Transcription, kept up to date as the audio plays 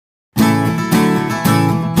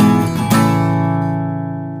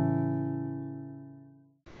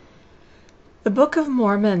The Book of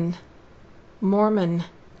Mormon, Mormon,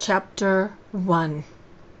 chapter 1.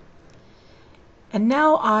 And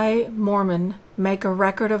now I, Mormon, make a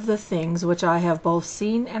record of the things which I have both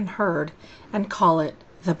seen and heard, and call it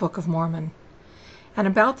the Book of Mormon. And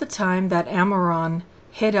about the time that Ammoron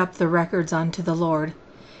hid up the records unto the Lord,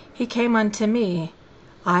 he came unto me,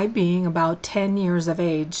 I being about 10 years of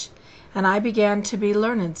age, and I began to be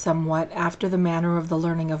learned somewhat after the manner of the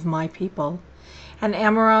learning of my people. And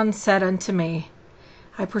Ammoron said unto me,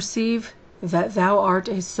 I perceive that thou art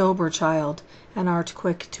a sober child, and art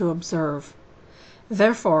quick to observe.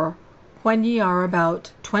 Therefore, when ye are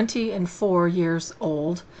about 24 years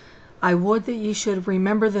old, I would that ye should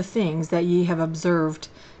remember the things that ye have observed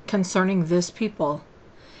concerning this people.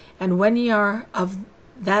 And when ye are of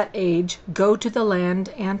that age, go to the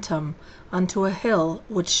land Antum, unto a hill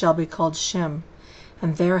which shall be called Shem,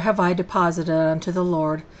 and there have I deposited unto the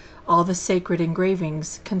Lord all the sacred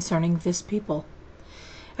engravings concerning this people.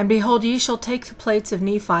 And behold, ye shall take the plates of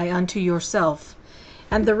Nephi unto yourself,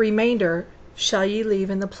 and the remainder shall ye leave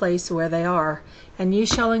in the place where they are, and ye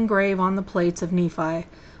shall engrave on the plates of Nephi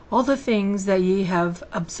all the things that ye have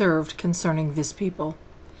observed concerning this people.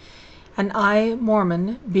 And I,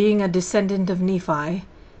 Mormon, being a descendant of Nephi,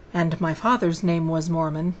 and my father's name was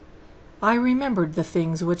Mormon, I remembered the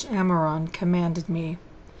things which Ammoron commanded me.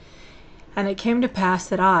 And it came to pass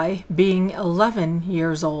that I, being 11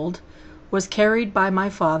 years old, was carried by my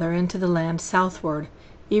father into the land southward,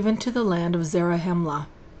 even to the land of Zarahemla.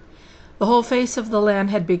 The whole face of the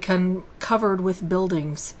land had become covered with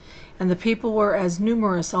buildings, and the people were as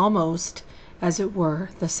numerous almost as it were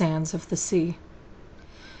the sands of the sea.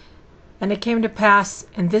 And it came to pass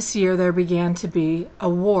in this year there began to be a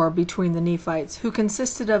war between the Nephites, who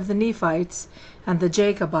consisted of the Nephites, and the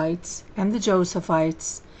Jacobites, and the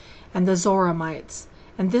Josephites, and the Zoramites.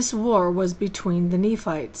 And this war was between the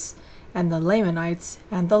Nephites, and the Lamanites,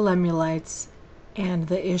 and the Lemuelites, and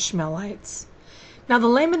the Ishmaelites. Now the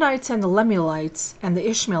Lamanites and the Lemuelites and the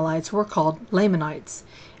Ishmaelites were called Lamanites,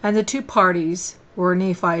 and the two parties were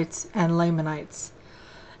Nephites and Lamanites.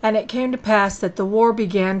 And it came to pass that the war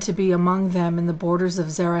began to be among them in the borders of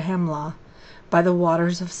Zarahemla, by the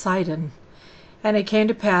waters of Sidon. And it came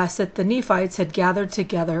to pass that the Nephites had gathered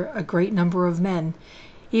together a great number of men,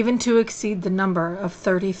 even to exceed the number of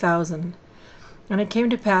 30,000. And it came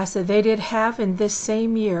to pass that they did have in this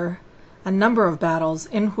same year a number of battles,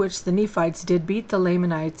 in which the Nephites did beat the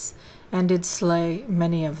Lamanites, and did slay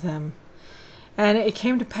many of them. And it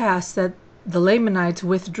came to pass that the Lamanites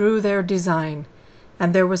withdrew their design,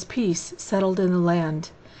 and there was peace settled in the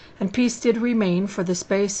land. And peace did remain for the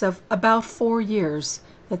space of about 4 years,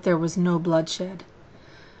 that there was no bloodshed.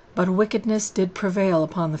 But wickedness did prevail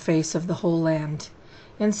upon the face of the whole land,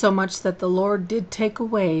 insomuch that the Lord did take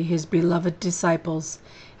away his beloved disciples,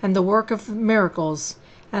 and the work of miracles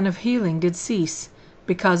and of healing did cease,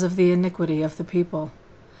 because of the iniquity of the people.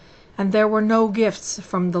 And there were no gifts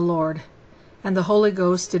from the Lord, and the Holy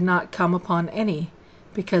Ghost did not come upon any,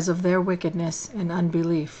 because of their wickedness and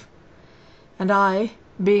unbelief. And I,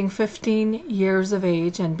 being 15 years of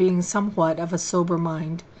age, and being somewhat of a sober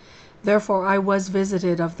mind, therefore I was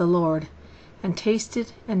visited of the Lord, and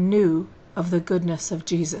tasted and knew of the goodness of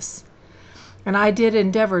Jesus. And I did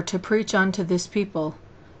endeavor to preach unto this people,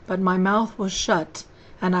 but my mouth was shut,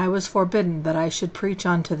 and I was forbidden that I should preach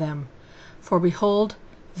unto them. For behold,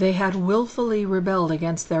 they had wilfully rebelled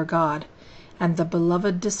against their God, and the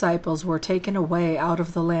beloved disciples were taken away out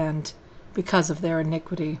of the land, because of their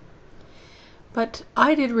iniquity. But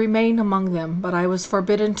I did remain among them, but I was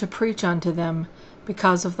forbidden to preach unto them,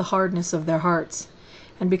 because of the hardness of their hearts.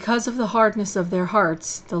 And because of the hardness of their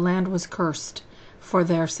hearts, the land was cursed for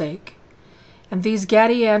their sake. And these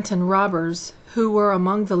Gadianton robbers, who were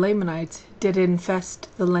among the Lamanites, did infest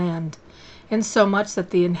the land, insomuch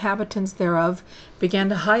that the inhabitants thereof began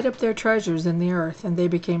to hide up their treasures in the earth, and they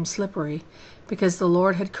became slippery, because the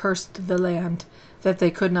Lord had cursed the land, that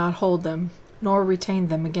they could not hold them, nor retain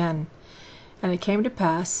them again. And it came to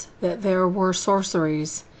pass that there were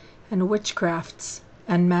sorceries, and witchcrafts,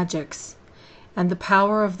 and magics, and the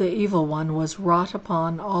power of the evil one was wrought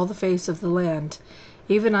upon all the face of the land,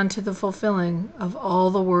 even unto the fulfilling of all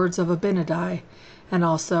the words of Abinadi, and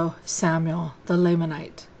also Samuel the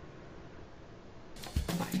Lamanite.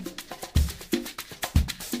 Bye.